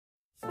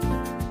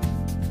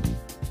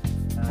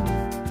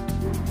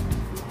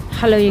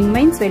Hello young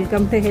minds,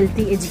 welcome to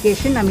Healthy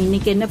Education. நம்ம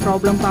இன்னைக்கு என்ன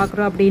ப்ராப்ளம்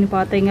பார்க்குறோம் அப்படின்னு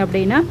பார்த்தீங்க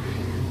அப்படின்னா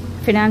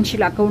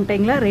ஃபினான்ஷியல்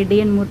அக்கவுண்டிங்ல Reddy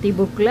and Murthy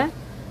புக்ல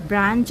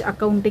பிரான்ச்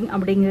அக்கவுண்டிங்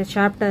அப்படிங்கிற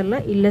சாப்டர்ல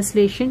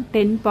இல்லஸ்ட்ரேஷன்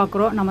 10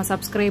 பார்க்குறோம். நம்ம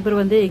சப்ஸ்கிரைபர்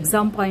வந்து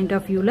எக்ஸாம் பாயிண்ட்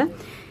ஆஃப் வியூல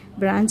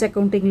பிரான்ச்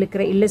அக்கவுண்டிங்ல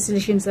இருக்கிற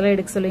இல்லஸ்ட்ரேஷன்ஸ் எல்லாம்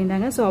எடுக்க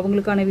சொல்லியிருந்தாங்க. ஸோ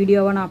அவங்களுக்கான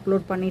வீடியோவை நான்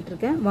அப்லோட் பண்ணிட்டு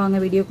இருக்கேன். வாங்க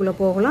வீடியோக்குள்ள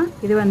போகலாம்.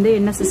 இது வந்து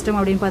என்ன சிஸ்டம்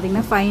அப்படின்னு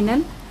பார்த்தீங்கன்னா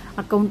ஃபைனல்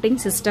accounting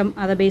system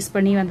அதை பேஸ்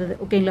பண்ணி வந்தது.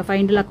 ஓகேங்களா,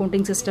 ஃபைனல்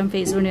அக்கவுண்டிங் சிஸ்டம்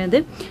ஃபேஸ் பண்ணி வந்து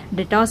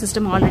டேட்டா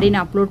சிஸ்டம் ஆல்ரெடி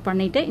நான் அப்லோட்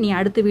பண்ணிட்டேன். இனி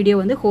அடுத்த வீடியோ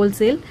வந்து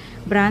ஹோல்சேல்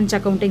பிரான்ச்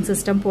அக்கவுண்டிங்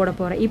சிஸ்டம் போட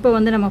போகிறேன். இப்போ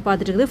வந்து நம்ம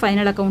பார்த்துட்டு இருக்குது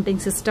ஃபைனல்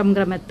அக்கவுண்டிங்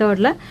சிஸ்டம்ங்கிற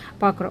மெத்தடில்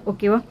பார்க்குறோம்.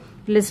 ஓகேவா,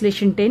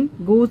 Legislation 10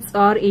 goods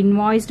are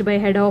invoiced by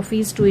head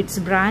office to its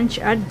branch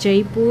at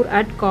Jaipur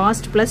at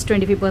cost plus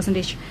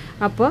 25%.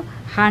 அப்போ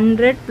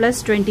 100 plus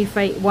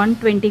 25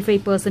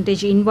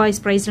 125% invoice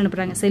price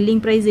அனுப்புறாங்க. selling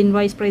price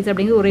invoice price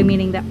அப்படிங்கிறது ஒரே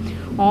மீனிங் தான்.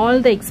 all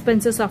the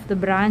expenses of the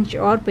branch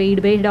are paid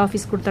by head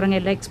office கொடுத்துறாங்க.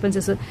 எல்லா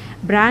expenses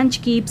branch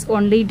keeps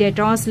only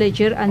debtors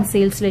ledger and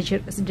sales ledger.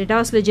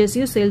 debtors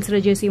ledgerஸையும் sales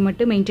ledgerஸையும்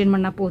மட்டும் maintain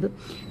பண்ணா போதும்.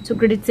 So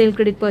credit sale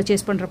credit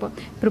purchase பண்ணுறப்போ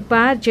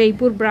prepare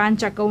Jaipur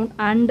branch account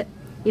and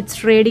its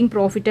trading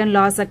profit and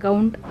loss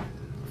account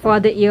for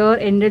the year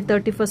ended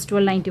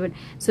 31/12/91.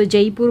 So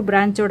Jaipur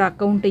branch oda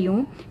account ayum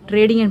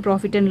trading and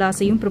profit and loss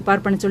ayum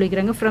prepare பண்ண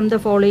சொல்லிருக்காங்க from the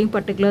following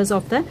particulars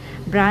of the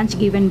branch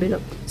given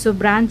below. So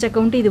branch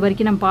account இது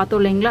வரைக்கும் நம்ம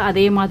பார்த்தோம் இல்லைங்களா,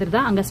 அதே மாதிரி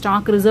தான். அங்க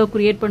ஸ்டாக் ரிசர்வ்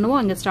கிரியேட் பண்ணுவோம்,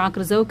 அங்க ஸ்டாக்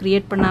ரிசர்வ்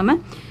கிரியேட் பண்ணாம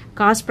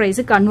காஸ்ட் பிரைஸ்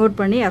கன்வெர்ட்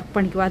பண்ணி ஒர்க்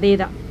பண்ணிக்குவோம். அதே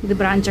தான் இது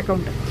பிரான்ச்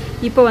அக்கவுண்ட்.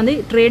 இப்போ வந்து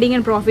trading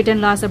and profit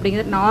and loss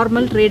அப்படிங்கிறது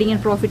normal trading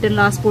and profit and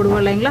loss போடுவோம்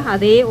இல்லைங்களா,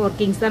 அதே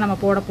ஒர்க்கிங்ஸ் தான் நம்ம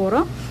போட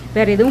போகிறோம்.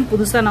 வேறு எதுவும்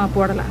புதுசாக நம்ம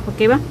போடலாம்.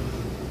 ஓகேவா,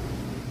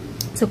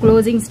 ஸோ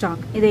க்ளோசிங்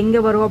ஸ்டாக் இது எங்கே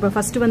வரும்? அப்போ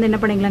ஃபஸ்ட்டு வந்து என்ன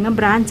பண்ணிக்கலாங்க,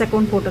 பிரான்ச்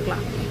அக்கௌண்ட்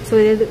போட்டுக்கலாம். ஸோ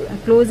இது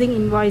க்ளோசிங்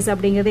இன்வாய்ஸ்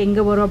அப்படிங்கிறது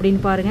எங்கே வரும்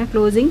அப்படின்னு பாருங்கள்.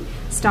 க்ளோசிங்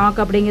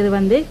ஸ்டாக் அப்படிங்கிறது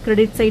வந்து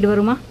கிரெடிட் சைடு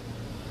வருமா?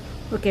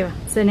 ஓகேவா.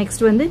 ஸோ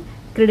நெக்ஸ்ட் வந்து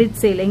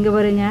கிரெடிட் சேல் எங்கே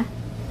வருங்க?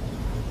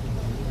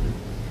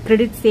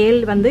 கிரெடிட் சேல்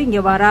வந்து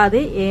இங்கே வராது.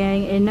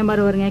 என்ன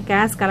மாதிரி வருங்க?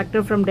 கேஷ்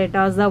கலெக்டட் ஃப்ரம்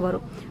டேட்டாஸ் தான்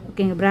வரும்.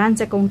 ஓகேங்க,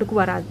 பிரான்ச் அக்கௌண்ட்டுக்கு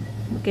வராது.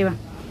 ஓகேவா.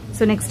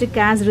 So next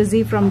cash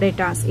receive from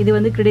datas இது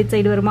வந்து கிரெடிட்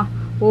சைடு வருமா?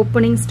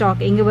 ஓப்பனிங் ஸ்டாக்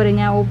எங்கே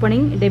வருங்க?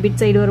 ஓப்பனிங் டெபிட்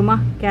சைடு வருமா?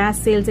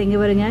 கேஷ் சேல்ஸ் எங்கே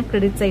வருங்க?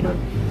 கிரெடிட் சைடு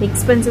வரும்.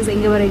 எக்ஸ்பென்சஸ்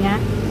எங்கே வருங்க?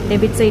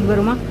 டெபிட் சைடு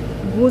வருமா?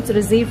 Goods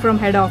receive from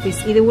head office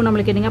இதுவும்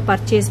நம்மளுக்கு என்னங்க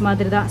பர்ச்சேஸ்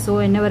மாதிரி தான். ஸோ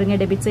என்ன வருங்க?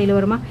 டெபிட் சைடு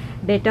வருமா?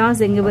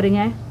 டேட்டாஸ் எங்கே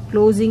வருங்க?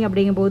 க்ளோசிங்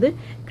அப்படிங்கும் போது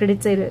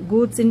credit side.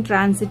 Goods in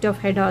transit of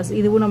head office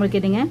இதுவும் நம்மளுக்கு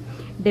என்னங்க?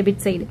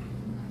 Debit side.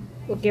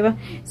 ஓகேவா.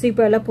 ஸோ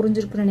இப்போ எல்லாம்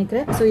புரிஞ்சிருக்குன்னு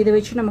நினைக்கிறேன். ஸோ இதை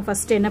வச்சு நம்ம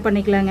ஃபர்ஸ்ட் என்ன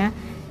பண்ணிக்கலாங்க,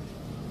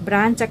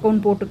 பிரான்ச்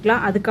அக்கௌண்ட்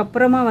போட்டுக்கலாம்.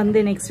 அதுக்கப்புறமா வந்து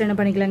நெக்ஸ்ட் என்ன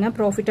பண்ணிக்கலாங்க,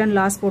 ப்ராஃபிட் அண்ட்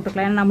லாஸ்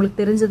போட்டுக்கலாம். ஏன்னா நம்மளுக்கு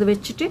தெரிஞ்சதை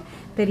வச்சுட்டு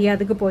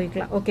தெரியாதுக்கு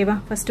போய்க்கலாம். ஓகேவா.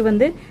 ஃபர்ஸ்ட்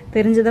வந்து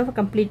தெரிஞ்சதை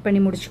கம்ப்ளீட்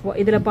பண்ணி முடிச்சுக்குவோம்.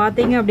 இதில்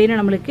பார்த்தீங்க அப்படின்னா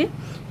நம்மளுக்கு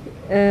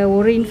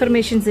ஒரு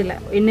இன்ஃபர்மேஷன்ஸ் இல்லை.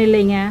 என்ன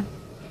இல்லைங்க,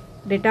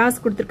 டெட்டாஸ்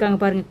கொடுத்துருக்காங்க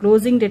பாருங்க,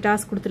 க்ளோசிங்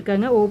டெட்டாஸ்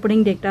கொடுத்துருக்காங்க,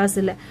 ஓப்பனிங் டெட்டாஸ்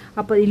இல்லை.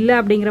 அப்போ இல்லை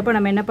அப்படிங்கிறப்ப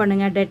நம்ம என்ன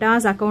பண்ணுங்க,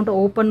 டெட்டாஸ் அக்கௌண்ட்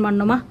ஓப்பன்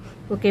பண்ணணுமா?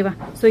 ஓகேவா.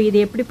 ஸோ இது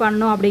எப்படி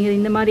பண்ணணும் அப்படிங்கிறது,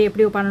 இந்த மாதிரி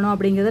எப்படி பண்ணணும்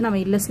அப்படிங்கிறத நம்ம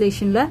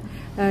இல்லஸ்ட்ரேஷனில்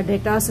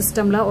டேட்டா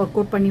சிஸ்டமில் ஒர்க்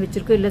அவுட் பண்ணி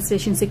வச்சிருக்கோம்.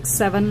 இல்லஸ்ட்ரேஷன்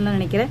 6-7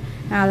 நினைக்கிறேன்.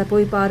 அதை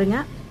போய் பாருங்க.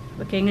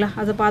 ஓகேங்களா,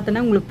 அதை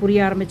பார்த்தோன்னா உங்களுக்கு புரிய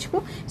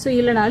ஆரம்பிச்சுக்கும். ஸோ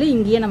இல்லைனாலும்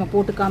இங்கேயே நம்ம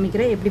போட்டு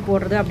காமிக்கிறேன் எப்படி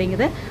போடுறது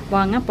அப்படிங்கிறத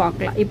வாங்க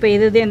பார்க்கலாம். இப்போ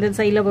எது எந்த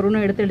சைடில்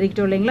வரும்னு எடுத்து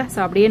எழுதிக்கிட்டோம் இல்லைங்களா. ஸோ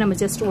அப்படியே நம்ம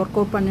ஜஸ்ட் ஒர்க்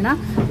அவுட் பண்ணினா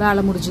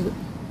வேலை முடிஞ்சுது.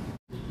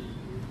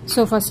 ஸோ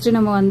ஃபஸ்ட்டு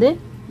நம்ம வந்து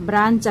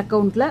பிரான்ச்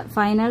அக்கௌண்ட்டில்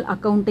ஃபைனல்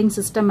அக்கௌண்டிங்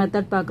சிஸ்டம்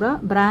மெத்தட் பார்க்குறோம்.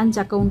 பிரான்ச்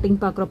அக்கௌண்டிங்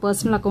பார்க்குறோம்.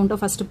 பர்சனல் அக்கௌண்ட்டை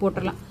ஃபஸ்ட்டு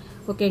போட்டுடலாம்.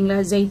 ஓகேங்களா,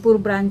 ஜெய்ப்பூர்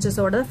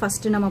பிரான்ச்சஸோட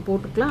ஃபஸ்ட்டு நம்ம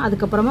போட்டுக்கலாம்.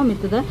 அதுக்கப்புறமா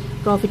மித்தத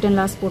ப்ராஃபிட் அண்ட்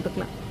லாஸ்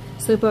போட்டுக்கலாம்.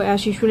 ஸோ இப்போ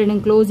ஆஸ் யூஷுவல்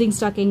எனக்கு க்ளோசிங்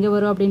ஸ்டாக் எங்கே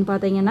வரும் அப்படின்னு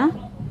பார்த்தீங்கன்னா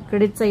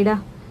கிரெடிட் சைடா.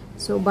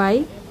 ஸோ பை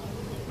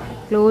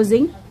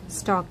க்ளோசிங்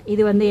ஸ்டாக்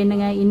இது வந்து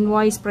என்னங்க,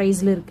 இன்வாய்ஸ்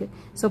ப்ரைஸில் இருக்குது.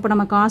 ஸோ இப்போ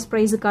நம்ம காஸ்ட்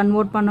ப்ரைஸு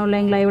கன்வெர்ட் பண்ணோம்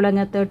இல்லைங்களா,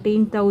 எவ்வளோங்க?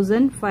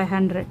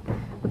 13,500.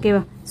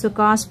 ஓகேவா. ஸோ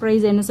காஸ்ட்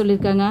ப்ரைஸ் என்ன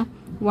சொல்லியிருக்காங்க?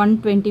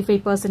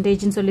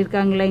 125%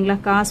 சொல்லியிருக்காங்க இல்லைங்களா.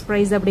 காஸ்ட்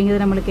ப்ரைஸ்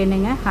அப்படிங்கிறது நம்மளுக்கு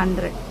என்னங்க?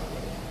 100.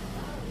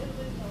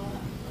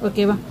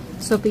 ஓகேவா.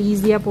 ஸோ இப்போ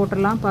ஈஸியாக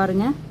போட்டுடலாம்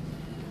பாருங்க.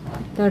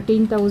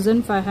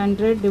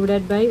 13,500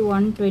 டிவைடட் பை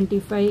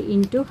 125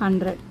 இன்ட்டு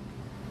 100.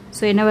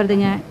 ஸோ என்ன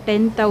வருதுங்க?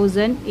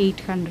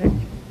 10,800.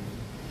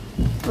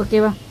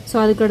 ஓகேவா. ஸோ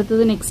அதுக்கு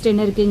அடுத்தது நெக்ஸ்ட்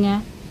என்ன இருக்குங்க?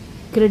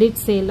 கிரெடிட்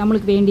சேல்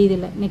நம்மளுக்கு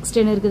வேண்டியதில்லை. நெக்ஸ்ட்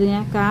என்ன இருக்குதுங்க?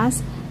 Cash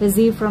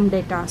receive from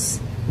datas.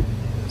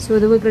 So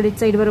இதுவும்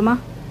கிரெடிட் சைடு வருமா?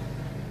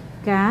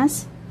 Cash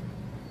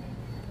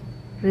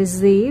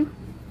receive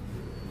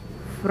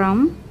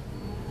from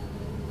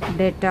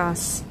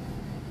datas.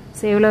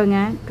 So எவ்வளோங்க?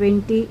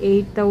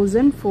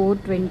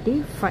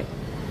 28,425.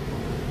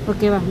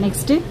 ஓகேவா.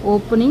 Next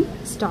opening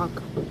stock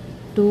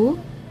to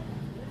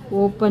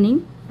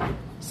opening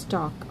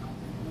stock.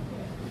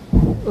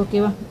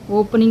 ஓகேவா.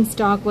 ஓப்பனிங்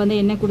ஸ்டாக் வந்து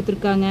என்ன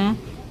கொடுத்துருக்காங்க?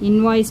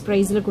 இன்வாய்ஸ்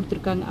ப்ரைஸில்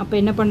கொடுத்துருக்காங்க. அப்போ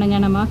என்ன பண்ணுங்க,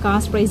 நம்ம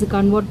காஸ்ட் ப்ரைஸு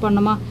கன்வெர்ட்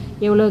பண்ணோமா?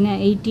 எவ்வளோங்க?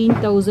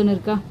 18,000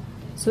 இருக்கா.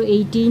 So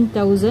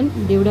 18,000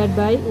 divided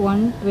by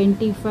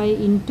 125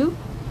 into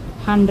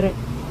 100.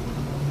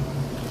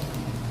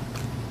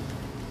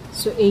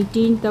 So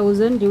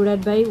 18,000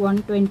 divided by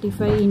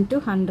 125 into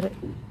 100.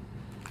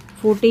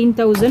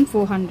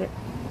 14,400.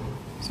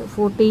 So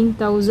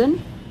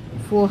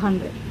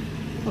 14,400.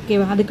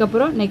 ஓகேவா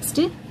அதுக்கப்புறம் நெக்ஸ்ட்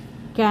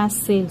கேஷ்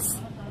சேல்ஸ்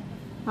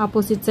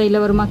ஆப்போசிட்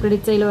சைடில் வருமா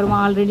கிரெடிட் சைடில் வருமா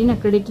ஆல்ரெடி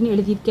நான் கிரெடிட்னு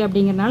எழுதியிருக்கேன்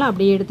அப்படிங்கிறனால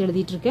அப்படியே எடுத்து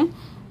எழுதிட்டு இருக்கேன்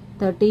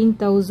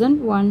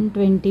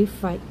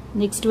 13,125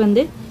 நெக்ஸ்ட்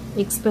வந்து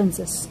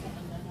எக்ஸ்பென்சஸ்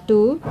 2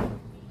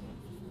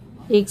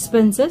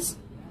 expenses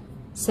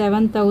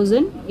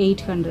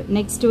 7,800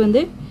 next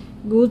வந்து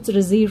goods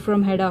received from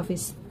head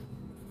office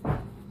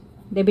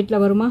debitல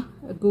வருமா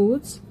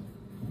goods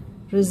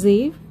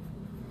received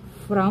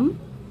from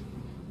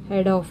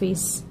head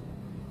office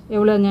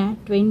எவ்வளவுங்க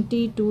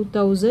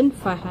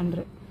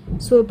 22,500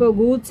 so இப்போ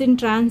goods in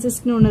transit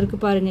னு ஒன்னு இருக்கு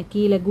பாருங்க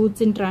கீழ goods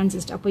in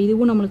transit அப்ப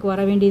இதுவும் நமக்கு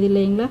வர வேண்டியது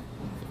இல்லைங்களா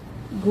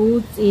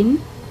goods in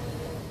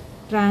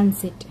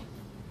transit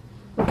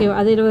ஓகே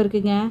அது எவ்வளவு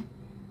இருக்குங்க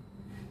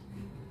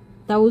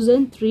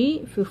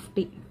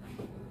 1,350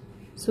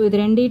 so இது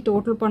ரெண்டி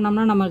டோட்டல்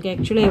பண்ணோம்னா நமக்கு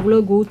एक्चुअली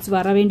எவ்வளவு goods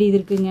வர வேண்டியது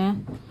இருக்குங்க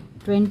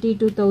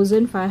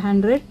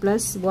 22,500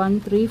 plus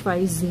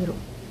 1,350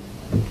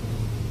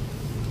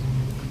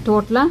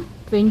 டோட்டலா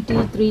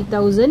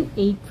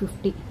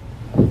 23,850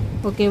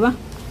 ஓகேவா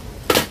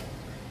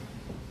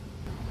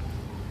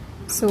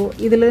so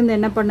இதுல இருந்து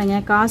என்ன பண்ணுங்க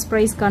காஸ்ட்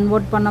பிரைஸ்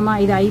கன்வர்ட் பண்ணோமா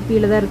இது ஐபி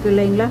ல தான் இருக்கு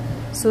இல்லைங்களா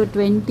so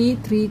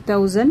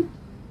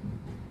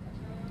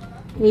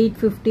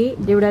 23,850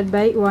 divided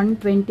by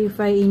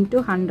 125 into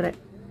 100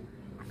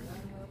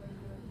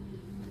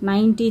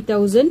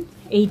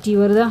 90,080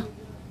 வருதா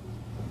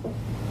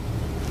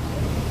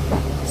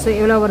so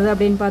எவ்வளவு வருது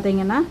அப்படினு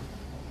பாத்தீங்கன்னா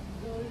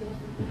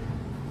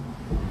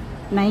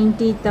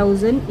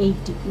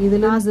 90,080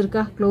 இதுல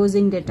இருக்கா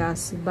closing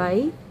debtors by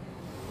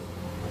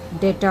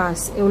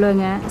debtors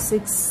எவ்வளவுங்க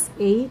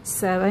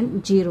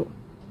 6870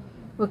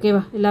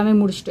 ஓகேவா எல்லாமே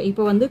முடிச்சிட்டோம்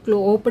இப்போ வந்து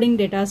ஓபனிங்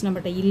டேட்டாஸ்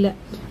நம்மட்ட இல்ல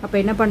அப்ப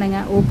என்ன பண்ணுங்க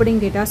ஓபனிங்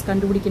டேட்டாஸ்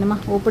கண்டுபிடிக்கணுமா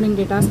ஓபனிங்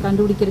டேட்டாஸ்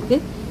கண்டுபிடிக்கிறதுக்கு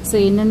சோ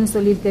என்னன்னு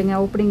சொல்லிருக்கேங்க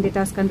ஓபனிங்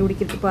டேட்டாஸ்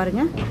கண்டுபிடிக்கிறதுக்கு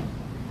பாருங்க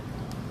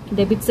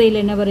டெபிட்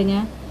சைடுல என்ன வருங்க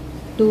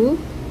to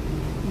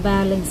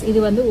balance இது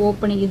வந்து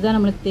ஓபனிங் இதுதான்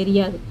நமக்கு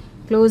தெரியாது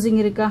க்ளோசிங்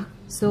இருக்கா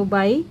so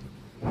by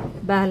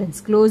balance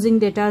closing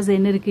datas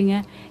என்ன இருக்குங்க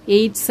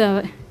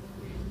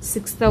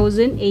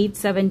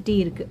 6,870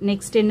 இருக்கு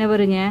நெக்ஸ்ட் என்ன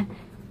வருங்க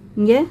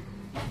இங்க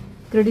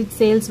கிரெடிட்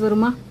சேல்ஸ்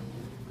வருமா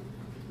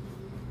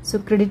so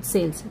credit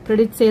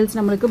sales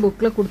நமக்கு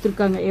bookல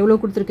கொடுத்திருக்காங்க எவ்வளவு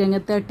கொடுத்திருக்காங்க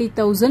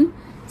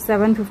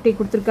 30,750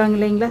 கொடுத்திருக்காங்க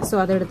இல்லைங்களா சோ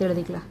அத எடுத்து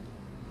எழுதிக்கலாம்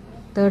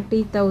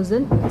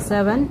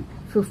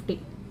 30,750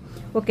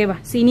 ஓகேவா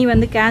சீனி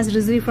வந்து cash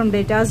received from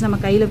debtors நம்ம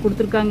கையில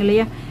கொடுத்திருக்காங்க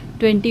இல்லையா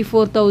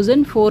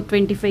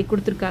 24,425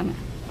 கொடுத்திருக்காங்க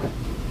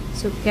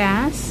so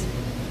cash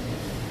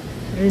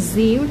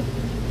received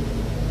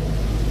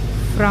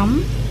from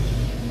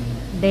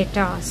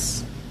debtors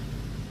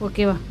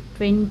ஓகேவா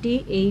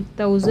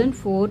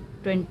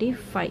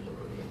 28,425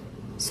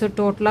 so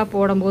டோட்டலா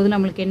போடும்போது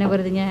நமக்கு என்ன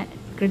வருதுங்க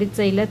கிரெடிட்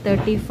சைடுல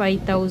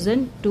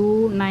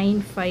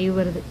 35,295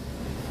 வருது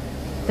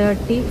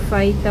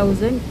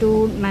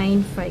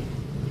 35,295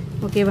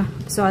 ஓகேவா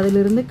சோ அதில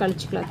இருந்து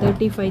கழிச்சுக்கலாம்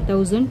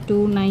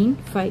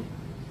 35,295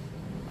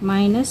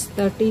 minus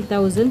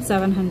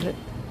 30,700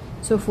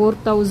 so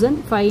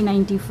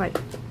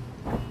 4,595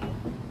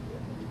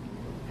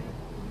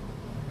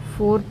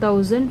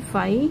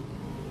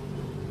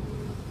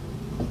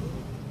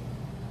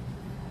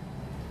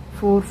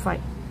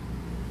 4,545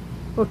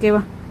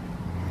 ஓகேவா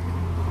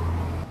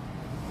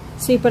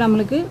சோ இப்போ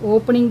நமக்கு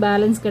ஓபனிங்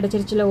பேலன்ஸ்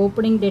கிடைச்சிருச்சுல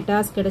ஓபனிங்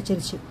டேட்டாஸ்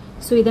கிடைச்சிருச்சு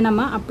சோ இத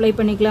நம்ம அப்ளை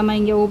பண்ணிக்கலாமா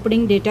இங்க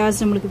ஓபனிங்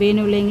டேட்டாஸ் நமக்கு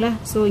வேணும் இல்லைங்களா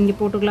சோ இங்க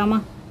போட்டுக்கலாமா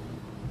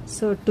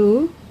சோ to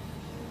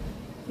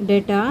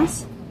debtors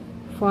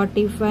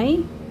 45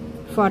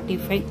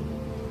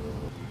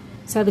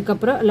 சோ அதுக்கு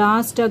அப்புறம்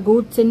லாஸ்டா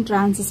goods in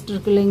transit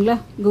இருக்கு இல்லைங்களா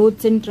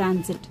goods in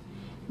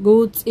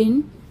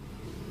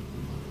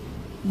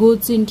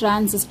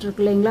transit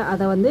இருக்கு இல்லைங்களா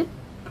அத வந்து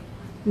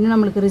இன்னும்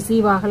நமக்கு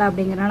ரிசீவ் ஆகல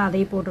அப்படிங்கறனால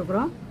அதையே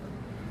போட்டுறோம்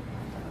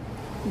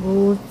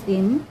goods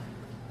in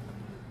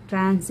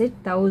transit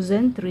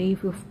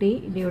 1,350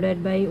 divided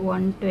by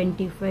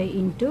 125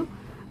 into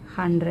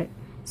 100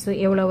 so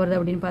எவ்வளவு வருது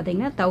அப்படினு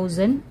பாத்தீங்கன்னா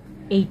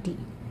 1,080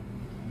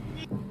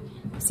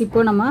 இப்போ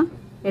நம்ம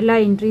எல்லா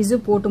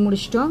என்ட்ரிஸும் போட்டு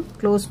முடிச்சிட்டோம்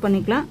க்ளோஸ்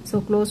பண்ணிக்கலாம் சோ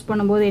க்ளோஸ்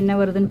பண்ணும்போது என்ன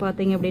வருதுன்னு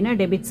பாத்தீங்க அப்படினா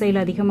டெபிட்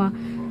சைடுல அதிகமா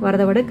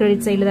வரத விட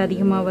கிரெடிட் சைடுல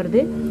அதிகமா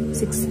வருது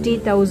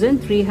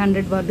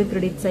 60,300 வருது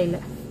கிரெடிட் சைடுல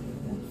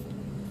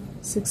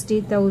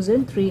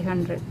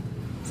 60,300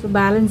 சோ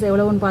பேலன்ஸ்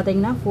எவ்வளவுன்னு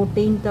பாத்தீங்கன்னா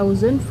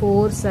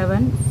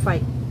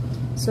 14,475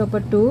 சோ அப்ப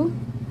to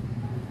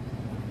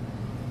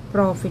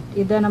profit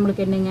இத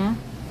நமக்கு என்னங்க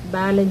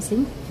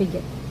பேலன்சிங்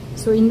ஃபிகர்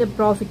சோ இந்த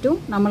ப்ராஃபிட்டும்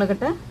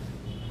நம்மளகிட்ட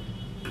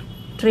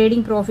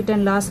ட்ரேடிங் ப்ராஃபிட்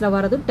அண்ட் லாஸ்ல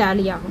வரது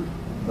டாலி ஆகும்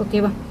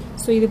ஓகேவா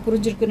சோ இது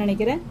புரிஞ்சிருக்குன்னு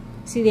நினைக்கிறேன்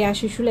இது as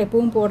usual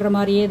எப்பவும் போடுற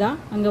மாதிரியே தான்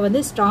அங்க வந்து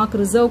ஸ்டாக்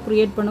ரிசர்வ்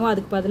கிரியேட் பண்ணுவோம்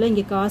அதுக்கு பதிலா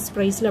இங்க காஸ்ட்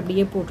பிரைஸ்ல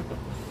அப்படியே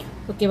போட்டுட்டோம்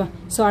ஓகேவா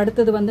சோ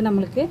அடுத்து வந்து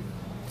நமக்கு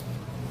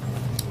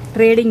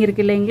ட்ரேடிங்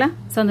இருக்கு இல்லைங்களா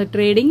சோ அந்த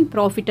ட்ரேடிங்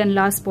ப்ராஃபிட் அண்ட்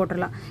லாஸ்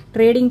போடலாம்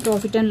ட்ரேடிங்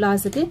ப்ராஃபிட் அண்ட்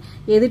லாஸ்க்கு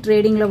எது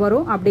ட்ரேடிங்ல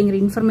வரும் அப்படிங்கற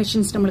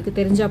இன்ஃபர்மேஷன்ஸ் நமக்கு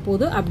தெரிஞ்சா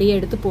போதும் அப்படியே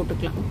எடுத்து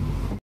போட்டுக்கலாம்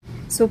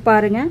சோ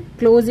பாருங்க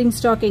க்ளோசிங்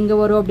ஸ்டாக் எங்க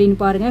வரும் அப்படினு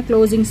பாருங்க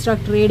க்ளோசிங்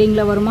ஸ்டாக்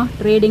ட்ரேடிங்ல வருமா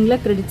ட்ரேடிங்ல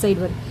கிரெடிட் சைடு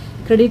வரும்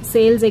கிரெடிட்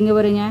சேல்ஸ் எங்க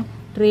வருங்க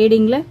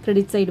ட்ரேடிங்ல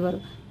கிரெடிட் சைடு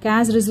வரும்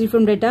cash received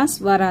from debtors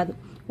வராது.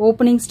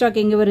 opening stock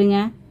எங்க வருங்க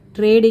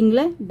tradingல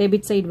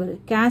debit side வருது.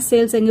 cash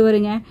sales எங்க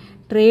வருங்க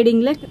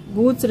tradingல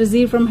goods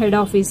received from head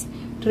office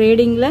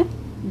tradingல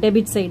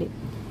debit side.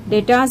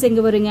 debtors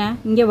எங்க வருங்க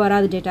இங்க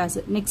வராது debtors.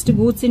 next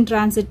goods in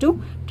transit to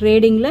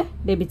tradingல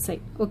debit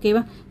side.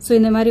 ஓகேவா சோ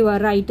இந்த மாதிரி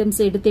வர ஐட்டம்ஸ்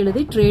எடுத்து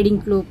எழுதி trading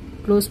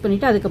க்ளோஸ்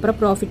பண்ணிட்டு அதுக்கு அப்புறம்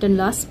profit and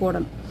loss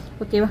போடணும்.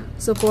 ஓகேவா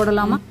சோ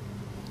போடலாமா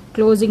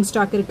closing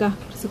stock இருக்கா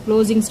so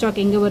closing stock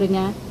எங்க வருங்க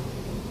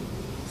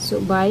so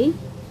by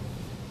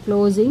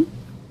closing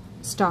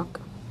stock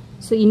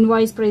so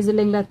invoice price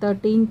இல்லைங்களா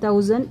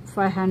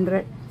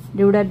 13500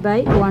 divided by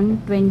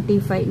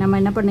 125 நம்ம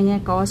என்ன பண்ணுங்க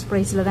cost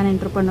priceல தான்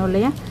என்டர் பண்ணோம்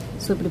இல்லையா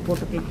so இப்படி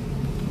போட்டுக்கலாம்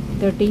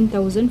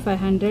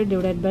 13500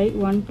 divided by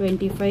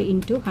 125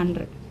 into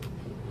 100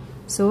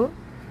 so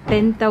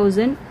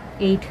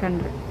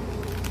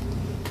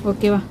 10800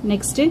 ஓகேவா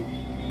next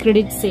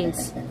credit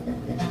sales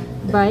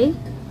by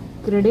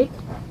credit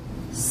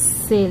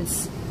sales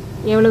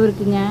எவ்வளவு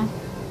இருக்குங்க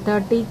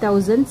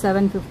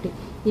 30750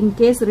 in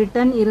case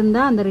return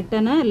இருந்தா அந்த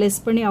ரிட்டனை லெஸ்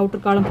பண்ணி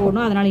அவுட்டர் காலம்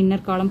போடணும் அதனால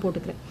இன்னர் காலம்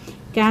போட்டுக்கிறேன்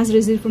cash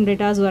received from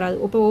debtors வராது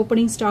அப்ப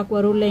opening stock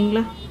வரும்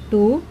இல்லைங்களா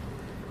to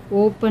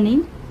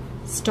opening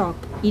stock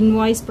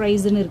invoice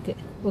price ன்னு இருக்கு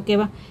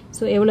ஓகேவா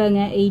so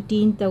எவ்வளவுங்க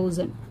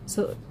 18000 so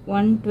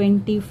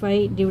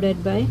 125 divided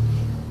by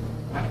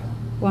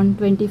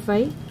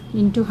 125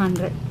 into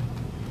 100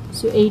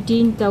 so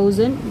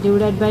 18000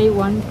 divided by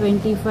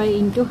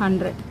 125 into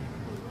 100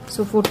 so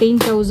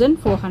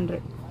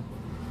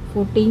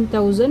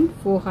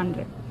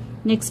 14400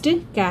 next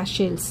cash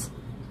sales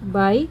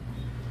by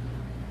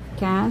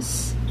cash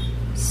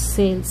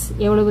sales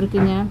எவ்வளவு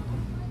இருக்குங்க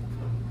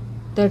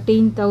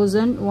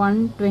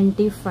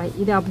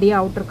 13125 இது அப்படியே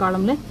அவுட்டர்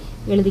காலம்ல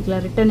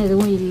எழுதிக்கலாம் ரிட்டர்ன்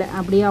எதுவும் இல்ல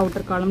அப்படியே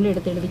அவுட்டர் காலம்ல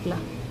எடுத்து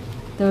எழுதிக்கலாம்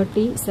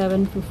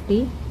 30750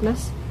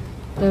 plus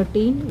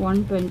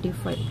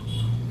 13125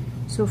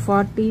 so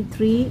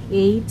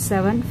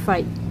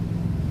 43875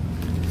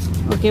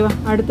 ஓகேவா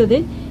அடுத்து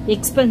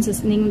expenses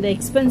நீங்க இந்த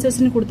expenses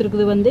னு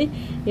கொடுத்திருக்குது வந்து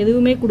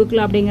எதுவுமே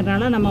கொடுக்கல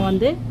அப்படிங்கறனால நம்ம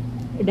வந்து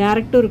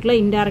டைரக்ட்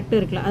இருக்கலாம் இன்டைரக்ட்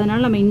இருக்கலாம் அதனால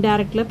நம்ம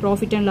இன்டைரக்ட்ல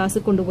profit and loss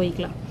கொண்டு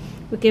போய்க்கலாம்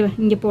ஓகேவா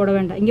இங்க போட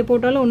வேண்டாம் இங்க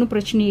போட்டாலும் ஒண்ணும்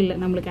பிரச்சனை இல்ல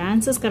நமக்கு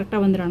ஆன்சர்ஸ் கரெக்ட்டா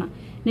வந்துறானா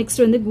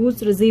நெக்ஸ்ட் வந்து goods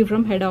received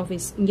from head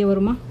office இங்க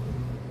வருமா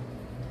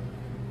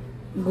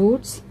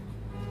goods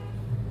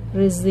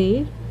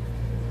received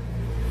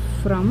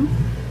from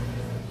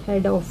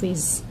head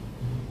office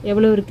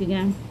எவ்வளவு இருக்குங்க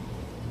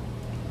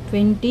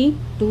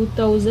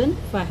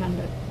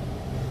 22500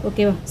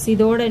 ஓகேவா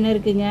இதோட என்ன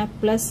இருக்குங்க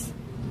பிளஸ்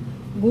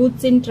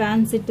goods in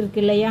transit இருக்கு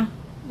இல்லையா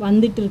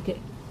வந்துட்டு இருக்கு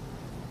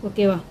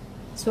ஓகேவா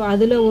சோ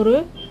அதுல ஒரு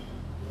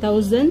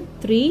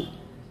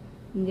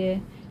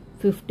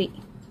 1350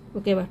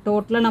 ஓகேவா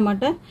டோட்டலா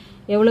நம்மட்ட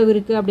எவ்வளவு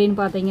இருக்கு அப்படினு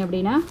பாத்தீங்க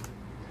அப்படினா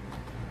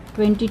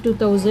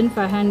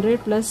 22500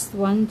 plus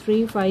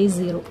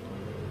 1350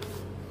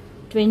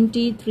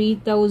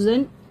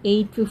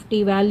 23850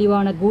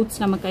 வேல்யூவான goods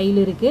நம்ம கையில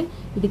இருக்கு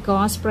இது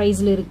காஸ்ட்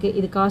பிரைஸ்ல இருக்கு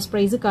இது காஸ்ட்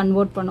பிரைஸ்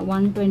கன்வர்ட் பண்ணோம்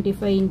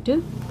 125 into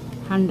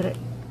 100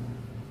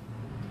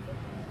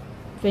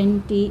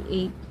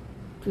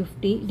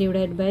 2850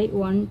 divided by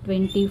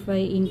 125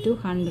 into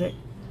 100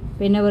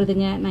 என்ன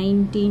வருதுங்க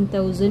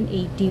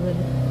 19080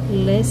 வருது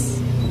less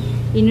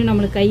இன்னும்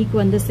நமக்கு கைக்கு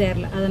வந்து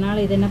சேரல அதனால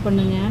இது என்ன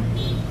பண்ணுங்க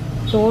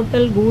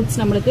டோட்டல் goods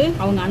நமக்கு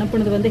அவங்க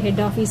அனுப்புனது வந்து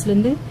ஹெட் ஆபீஸ்ல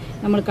இருந்து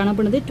நமக்கு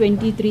அனுப்புனது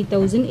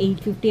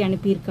 23850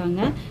 அனுப்பி இருக்காங்க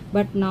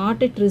பட் not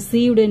it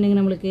received என்னங்க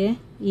நமக்கு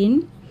in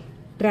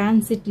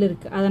transitல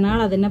இருக்கு அதனால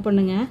அது என்ன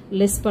பண்ணுங்க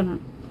லெஸ்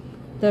பண்ணனும்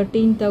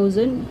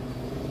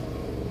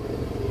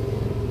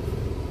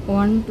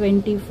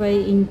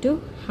 13125 into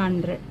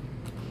 100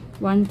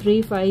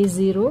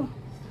 1350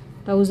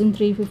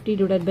 1350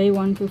 divided by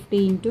 150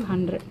 into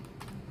 100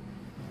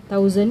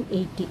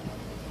 1080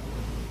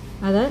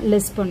 அத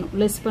லெஸ் பண்ணும்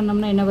லெஸ்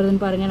பண்ணோம்னா என்ன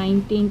வருதுன்னு பாருங்க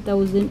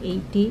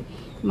 19080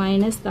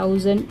 minus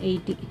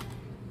 1080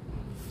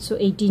 so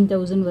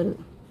 18000 வருது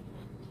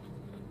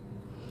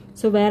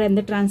so வேற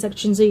எந்த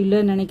டிரான்சாக்ஷன்ஸ்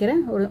இல்லன்னு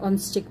நினைக்கிறேன்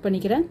ஒன்ஸ் செக்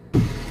பண்ணிக்கிறேன்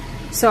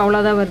so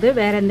அவ்வளவுதான் வருது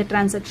வேற எந்த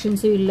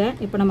டிரான்சாக்ஷன்ஸ் இல்ல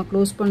இப்போ நம்ம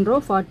க்ளோஸ்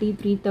பண்றோம்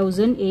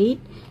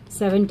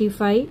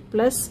 43875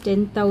 plus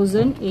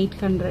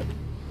 10800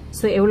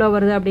 so எவ்வளவு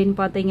வருது அப்படினு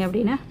பாத்தீங்க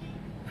அப்படினா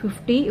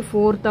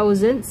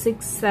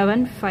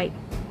 54675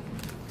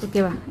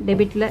 ஓகேவா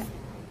டெபிட்ல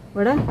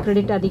விட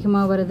கிரெடிட்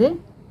அதிகமா வருது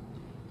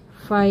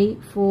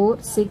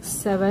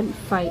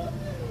 54675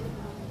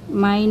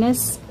 minus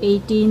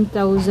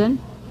 18000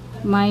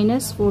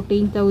 minus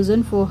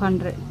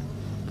 14400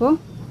 இப்போ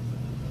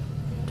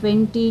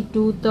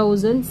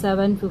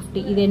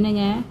 22750 இது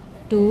என்னங்க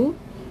 2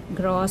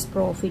 gross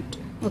profit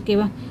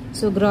ஓகேவா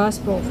so gross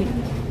profit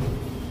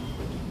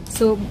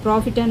so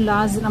profit and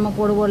loss நம்ம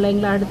போடுவோம்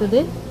இல்லைங்களா அடுத்து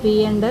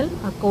P&L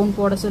அக்கவுண்ட்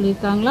போட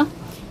சொல்லிருக்காங்களா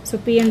so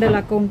P&L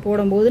அக்கவுண்ட்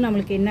போடும்போது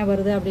நமக்கு என்ன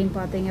வருது அப்படினு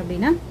பாத்தீங்க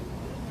அப்படினா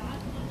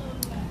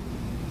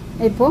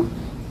இப்போ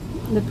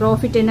இந்த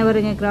profit என்ன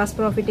வருங்க gross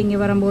profit இங்க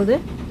வரும்போது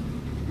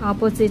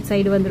ஆப்போசிட்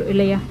சைடு வந்துரும்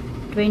இல்லையா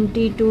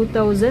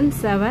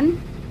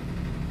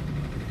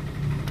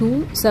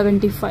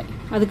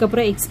 22775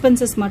 அதுக்கப்புறம்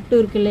எக்ஸ்பென்சஸ் மட்டும்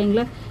இருக்கு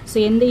இல்லைங்களா. ஸோ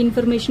எந்த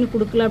இன்ஃபர்மேஷனும்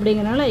கொடுக்கல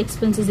அப்படிங்கிறனால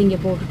எக்ஸ்பென்சஸ் இங்கே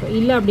போட்டிருக்கோம்.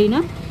 இல்லை அப்படின்னா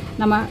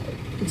நம்ம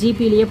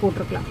ஜிபிலேயே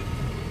போட்டிருக்கலாம்,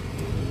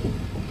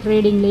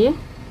 ட்ரேடிங்லேயே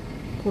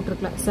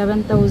போட்டிருக்கலாம்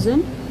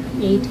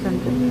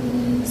 7,800.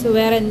 ஸோ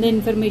வேறு எந்த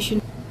இன்ஃபர்மேஷன்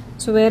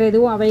வேறு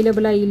எதுவும்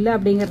அவைலபிளாக இல்லை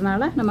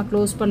அப்படிங்கிறனால நம்ம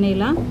க்ளோஸ்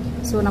பண்ணிடலாம்.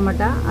 ஸோ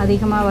நம்மகிட்ட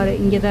அதிகமாக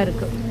இங்கே தான்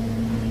இருக்குது,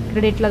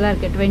 கிரெடிட்டில் தான்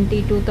இருக்குது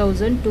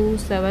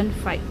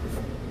 22,275.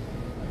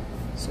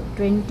 ஸோ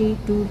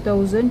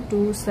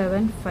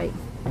 22,275.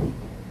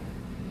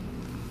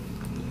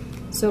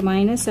 So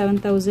minus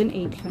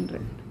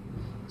 7,800.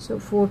 ஸோ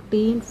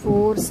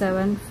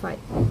 14,475.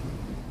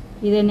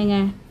 இது என்னங்க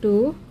 2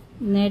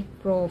 net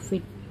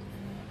profit.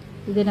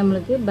 இது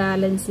நம்மளுக்கு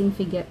பேலன்சிங்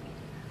ஃபிகர்.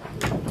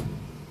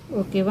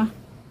 ஓகேவா.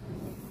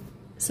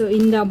 ஸோ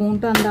இந்த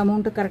அமௌண்ட்டு அந்த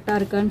அமௌண்ட்டு கரெக்டாக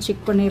இருக்கான்னு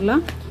செக்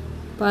பண்ணிடலாம்.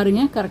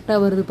 பாருங்கள் கரெக்டாக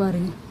வருது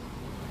பாருங்கள்.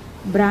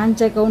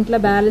 பிரான்ச்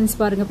அக்கௌண்ட்டில் பேலன்ஸ்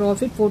பாருங்கள்,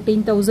 ப்ராஃபிட்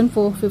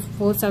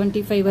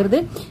 14,475 வருது.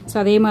 ஸோ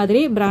அதே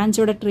மாதிரி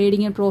பிரான்ச்சோட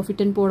ட்ரேடிங் அண்ட்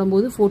ப்ராஃபிட்னு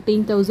போடும்போது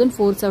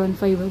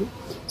 14,475 வருது.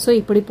 ஸோ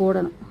இப்படி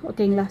போடணும்.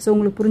 ஓகேங்களா. ஸோ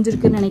உங்களுக்கு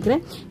புரிஞ்சிருக்குன்னு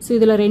நினைக்கிறேன். ஸோ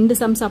இதில் 2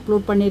 சம்ஸ்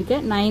அப்லோட்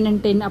பண்ணியிருக்கேன், 9 and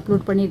 10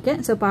 அப்லோட் பண்ணியிருக்கேன்.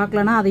 ஸோ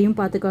பார்க்கலன்னா அதையும்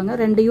பார்த்துக்கோங்க.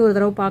 ரெண்டையும் ஒரு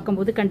தடவை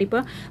பார்க்கும்போது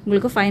கண்டிப்பாக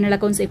உங்களுக்கு ஃபைனல்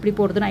அக்கௌண்ட்ஸ் எப்படி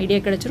போடுறதுன்னு ஐடியா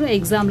கிடைச்சிடும்.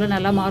 எக்ஸாமில்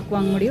நல்லா மார்க்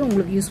வாங்க முடியும்.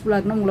 உங்களுக்கு யூஸ்ஃபுல்லாக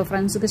இருக்கணும், உங்களை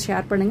ஃப்ரெண்ட்ஸுக்கு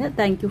ஷேர் பண்ணுங்கள்.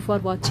 தேங்க்யூ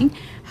ஃபார் வாட்சிங்.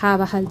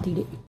 Have a healthy day.